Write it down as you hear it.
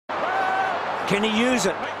Can he use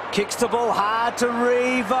it? Kicks the ball hard to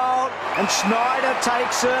Revolt, and Schneider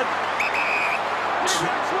takes it.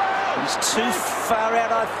 He's too far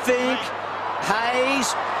out, I think.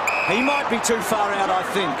 Hayes, he might be too far out, I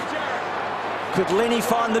think. Could Lenny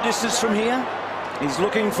find the distance from here? He's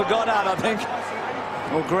looking for Goddard, I think.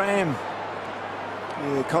 Or Graham.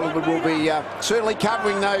 Yeah, Collingwood will be certainly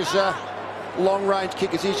covering those long-range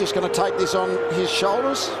kickers. He's just going to take this on his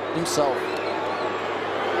shoulders himself.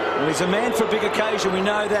 Well, he's a man for a big occasion, we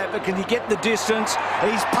know that, but can he get the distance?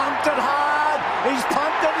 He's pumped it hard. He's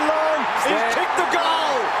pumped it long. He's kicked the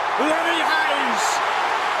goal. Lenny Hayes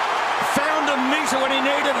found a metre when he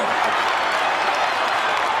needed it.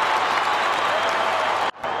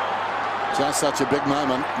 Just such a big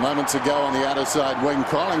moments ago on the outer side wing.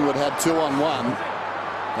 Collingwood had 2-on-1.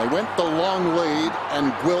 They went the long lead,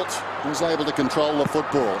 and Gwilt was able to control the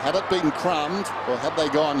football. Had it been crumbed, or had they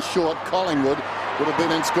gone short, Collingwood would have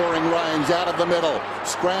been in scoring range out of the middle.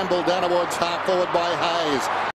 Scrambled down towards half forward by Hayes.